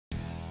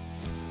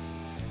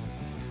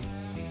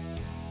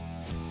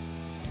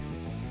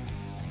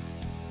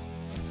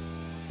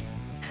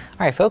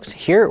Alright folks,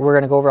 here we're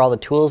going to go over all the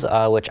tools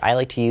which I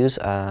like to use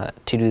to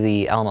do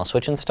the LML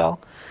switch install.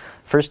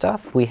 First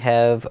off, we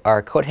have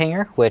our coat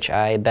hanger, which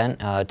I bent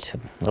to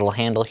a little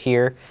handle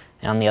here,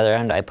 and on the other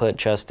end I put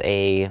just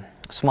a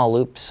small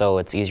loop so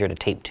it's easier to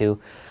tape to.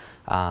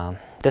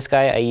 This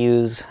guy I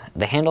use,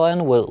 the handle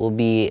end will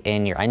be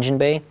in your engine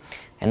bay,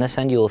 and this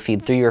end you will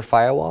feed through your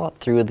firewall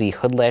through the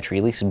hood latch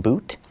release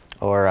boot,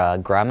 or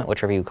grommet,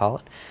 whichever you call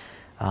it.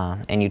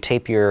 And you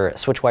tape your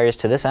switch wires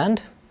to this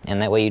end, and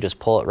that way you just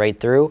pull it right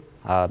through.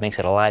 Makes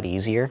it a lot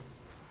easier.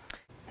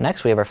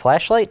 Next we have our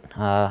flashlight,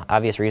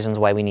 obvious reasons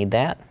why we need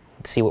that,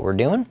 to see what we're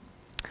doing.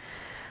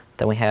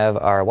 Then we have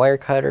our wire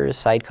cutters,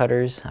 side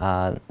cutters,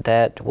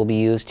 that will be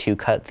used to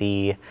cut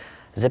the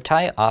zip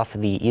tie off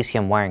the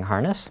ECM wiring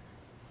harness.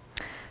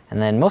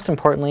 And then most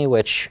importantly,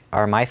 which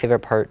are my favorite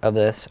part of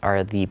this,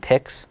 are the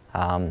picks.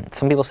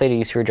 Some people say to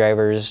use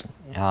screwdrivers.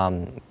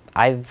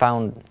 I've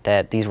found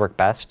that these work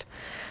best.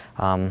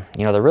 You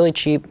know, they're really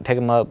cheap, pick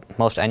them up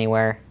most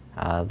anywhere.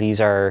 These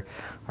are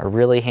a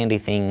really handy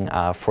thing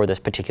for this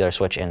particular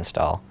switch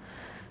install,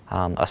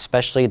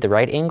 especially the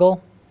right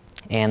angle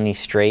and the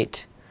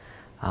straight,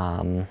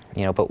 you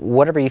know, but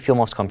whatever you feel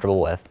most comfortable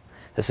with.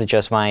 This is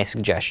just my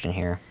suggestion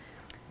here.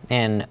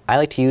 And I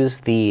like to use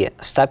the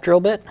step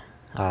drill bit,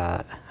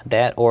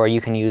 that, or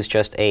you can use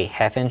just a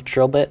 1/2"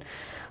 drill bit,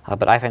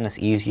 but I find this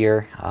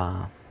easier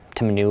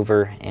to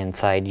maneuver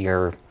inside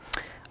your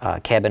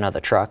cabin of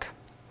the truck.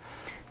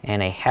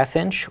 And a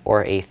 1/2"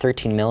 or a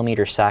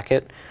 13mm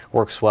socket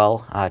works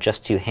well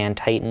just to hand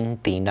tighten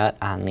the nut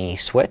on the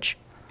switch.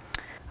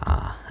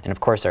 And of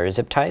course our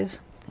zip ties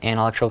and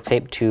electrical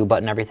tape to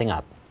button everything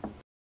up.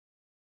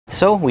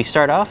 So we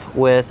start off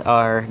with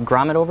our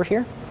grommet over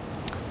here.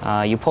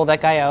 You pull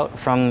that guy out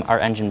from our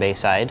engine bay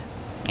side,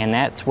 and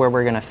that's where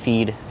we're going to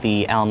feed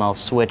the LML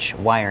switch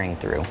wiring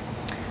through.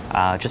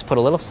 Just put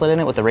a little slit in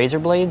it with a razor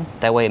blade,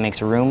 that way it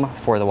makes room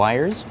for the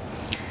wires.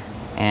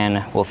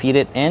 And we'll feed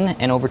it in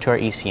and over to our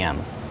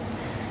ECM.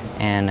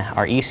 And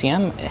our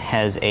ECM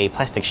has a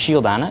plastic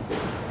shield on it,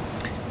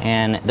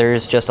 and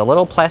there's just a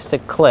little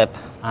plastic clip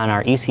on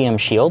our ECM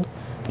shield.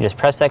 You just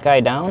press that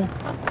guy down,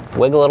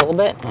 wiggle it a little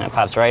bit, and it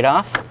pops right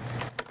off,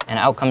 and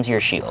out comes your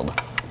shield.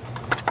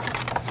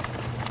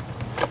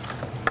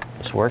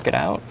 Just work it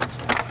out.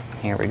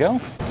 Here we go.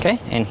 Okay,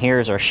 and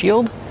here's our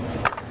shield.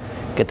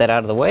 Get that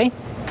out of the way.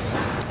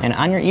 And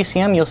on your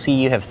ECM you'll see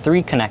you have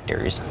 3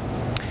 connectors.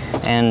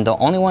 And the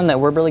only one that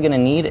we're really going to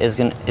need is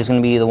going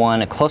to be the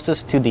one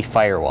closest to the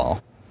firewall.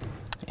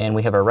 And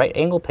we have a right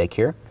angle pick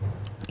here,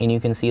 and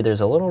you can see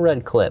there's a little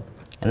red clip,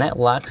 and that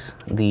locks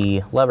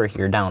the lever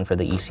here down for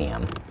the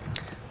ECM.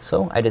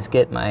 So I just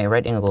get my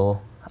right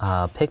angle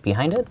pick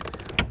behind it,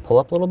 pull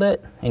up a little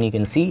bit, and you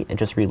can see it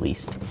just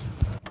released.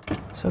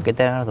 So get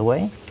that out of the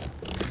way.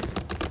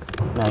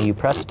 Now you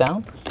press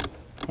down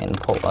and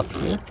pull up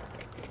here.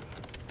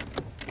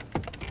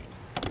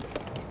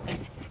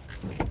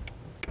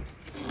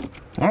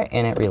 Alright,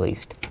 and it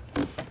released.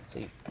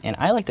 And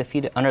I like to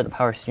feed it under the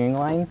power steering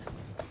lines.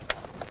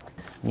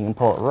 You can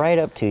pull it right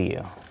up to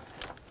you.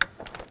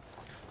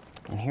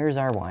 And here's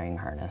our wiring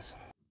harness.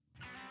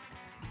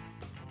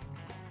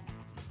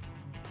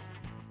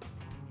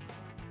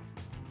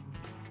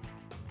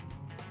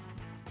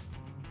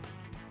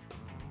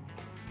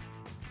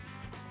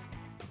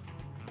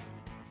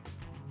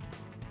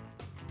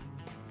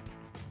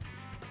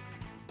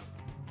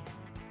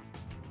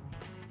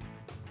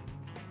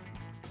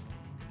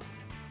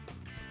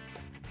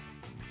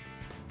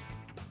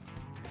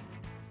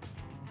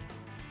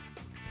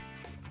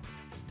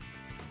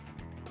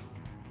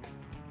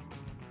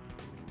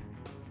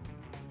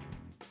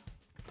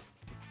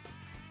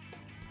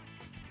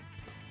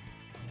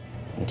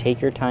 And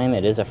take your time,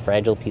 it is a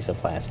fragile piece of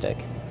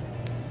plastic.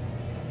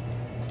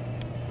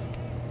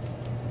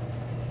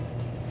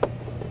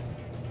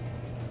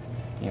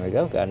 Here we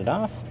go, got it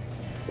off.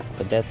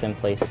 Put that in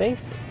place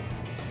safe.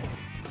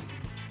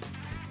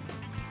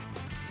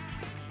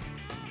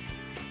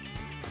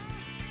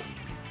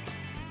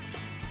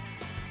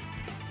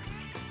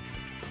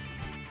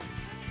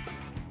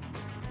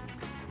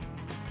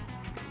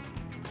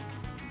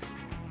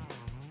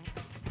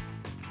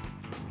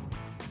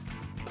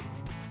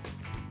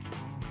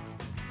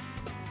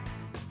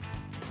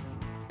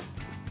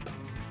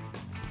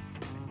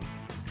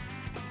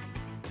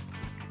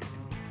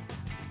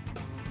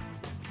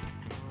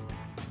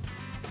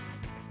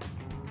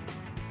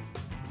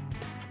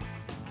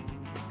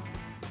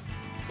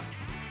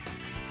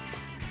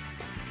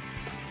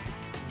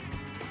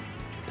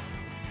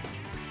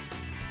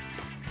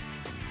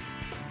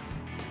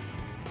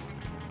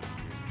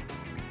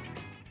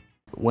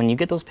 When you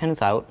get those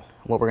pins out,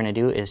 what we're going to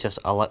do is just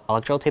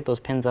electrical tape those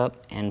pins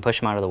up and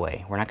push them out of the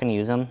way. We're not going to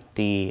use them.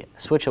 The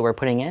switch that we're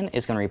putting in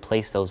is going to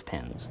replace those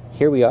pins.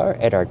 Here we are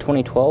at our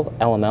 2012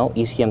 LML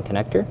ECM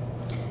connector.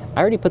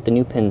 I already put the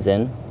new pins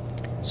in,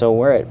 so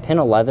we're at pin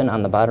 11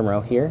 on the bottom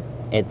row here.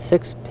 It's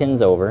 6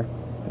 pins over,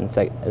 and it's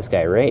like this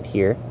guy right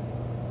here.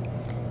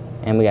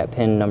 And we got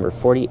pin number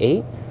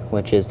 48,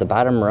 which is the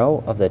bottom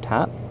row of the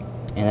top,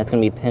 and that's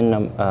going to be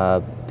pin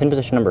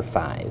position number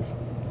 5.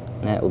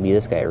 That will be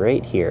this guy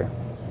right here.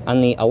 On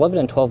the 11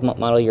 and 12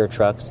 model year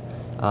trucks,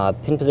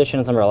 pin position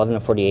is number 11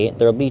 and 48.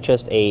 There will be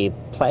just a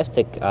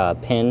plastic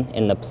pin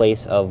in the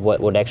place of what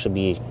would actually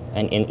be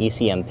an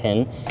ECM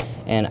pin.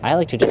 And I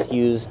like to just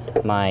use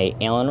my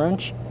Allen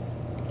wrench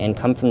and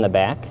come from the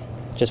back.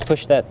 Just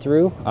push that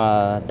through.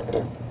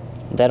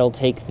 That'll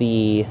take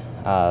the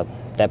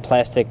that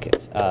plastic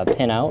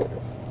pin out,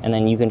 and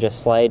then you can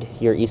just slide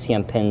your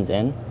ECM pins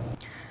in.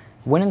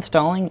 When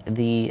installing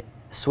the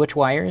switch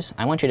wires,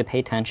 I want you to pay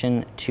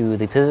attention to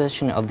the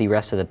position of the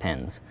rest of the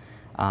pins.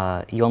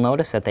 You'll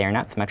notice that they are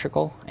not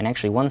symmetrical, and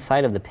actually one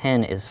side of the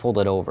pin is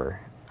folded over.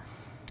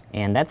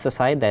 And that's the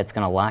side that's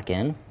going to lock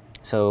in.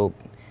 So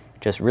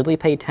just really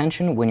pay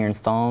attention when you're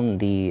installing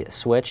the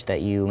switch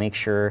that you make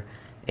sure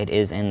it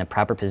is in the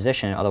proper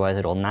position, otherwise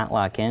it will not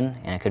lock in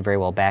and it could very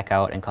well back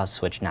out and cause the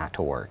switch not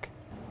to work.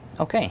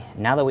 Okay,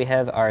 now that we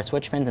have our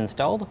switch pins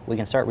installed, we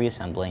can start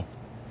reassembly.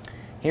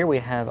 Here we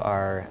have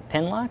our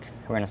pin lock.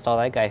 We're going to install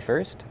that guy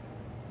first.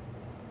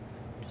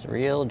 Just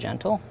real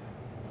gentle.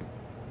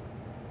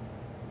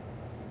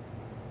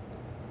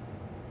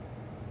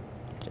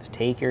 Just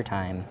take your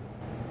time.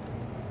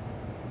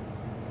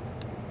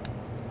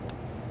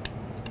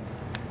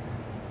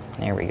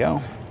 There we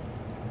go.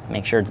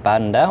 Make sure it's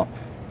bottomed out.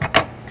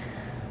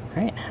 All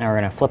right, now we're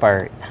going to flip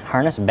our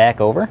harness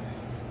back over.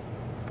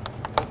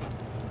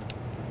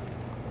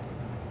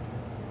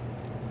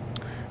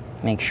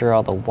 Make sure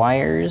all the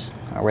wires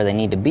are where they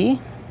need to be.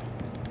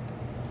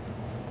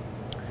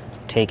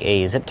 Take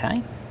a zip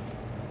tie.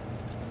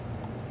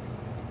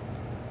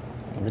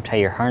 Zip tie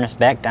your harness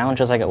back down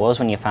just like it was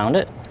when you found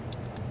it.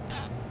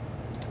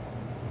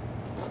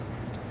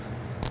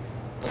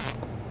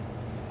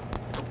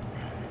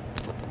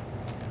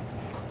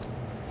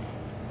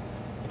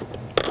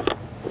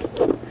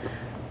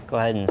 Go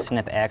ahead and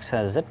snip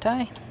access zip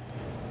tie.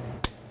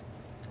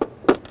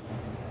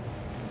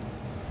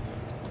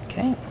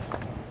 Okay.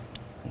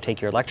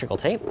 Take your electrical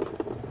tape.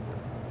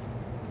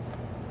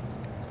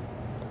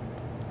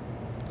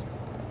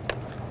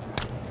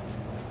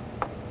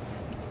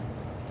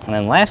 And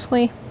then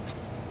lastly,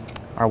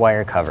 our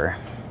wire cover.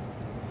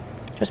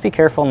 Just be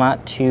careful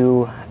not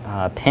to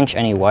pinch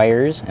any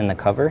wires in the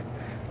cover.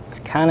 It's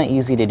kind of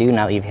easy to do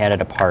now that you've had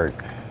it apart.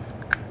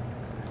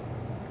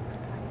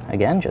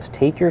 Again, just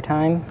take your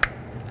time,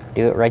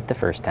 do it right the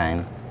first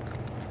time.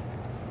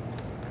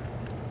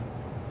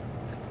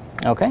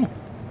 Okay.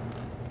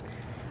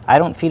 I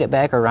don't feed it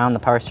back around the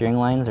power steering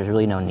lines, there's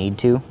really no need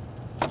to.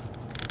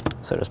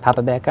 So just pop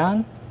it back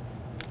on,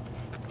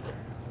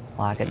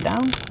 lock it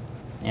down,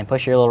 and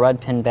push your little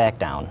red pin back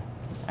down.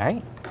 All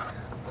right,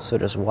 so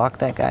just walk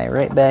that guy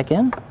right back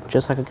in,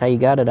 just like how you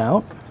got it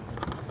out.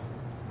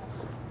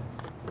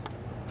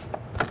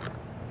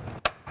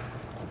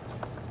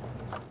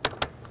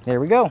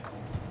 There we go.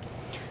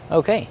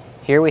 Okay,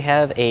 here we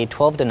have a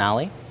 12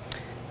 Denali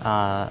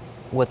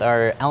with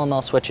our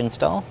LML switch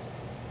install.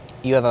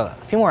 You have a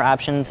few more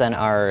options than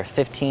our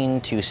 15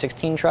 to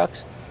 16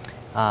 trucks.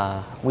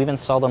 We've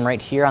installed them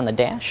right here on the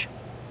dash.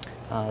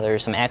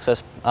 There's some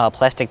access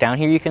plastic down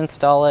here you can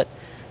install it.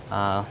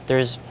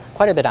 There's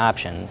quite a bit of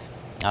options.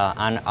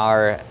 On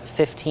our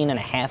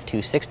 15.5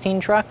 to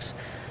 16 trucks,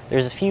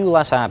 there's a few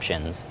less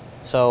options.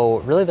 So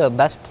really the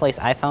best place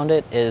I found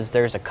it is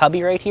there's a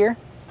cubby right here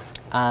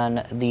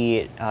on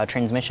the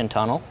transmission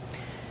tunnel,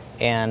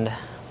 and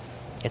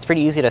it's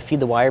pretty easy to feed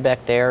the wire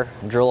back there,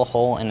 drill a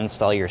hole, and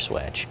install your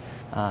switch.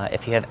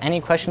 If you have any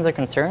questions or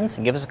concerns,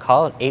 give us a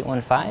call at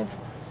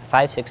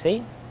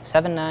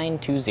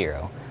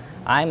 815-568-7920.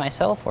 I,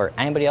 myself, or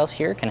anybody else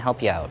here can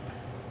help you out.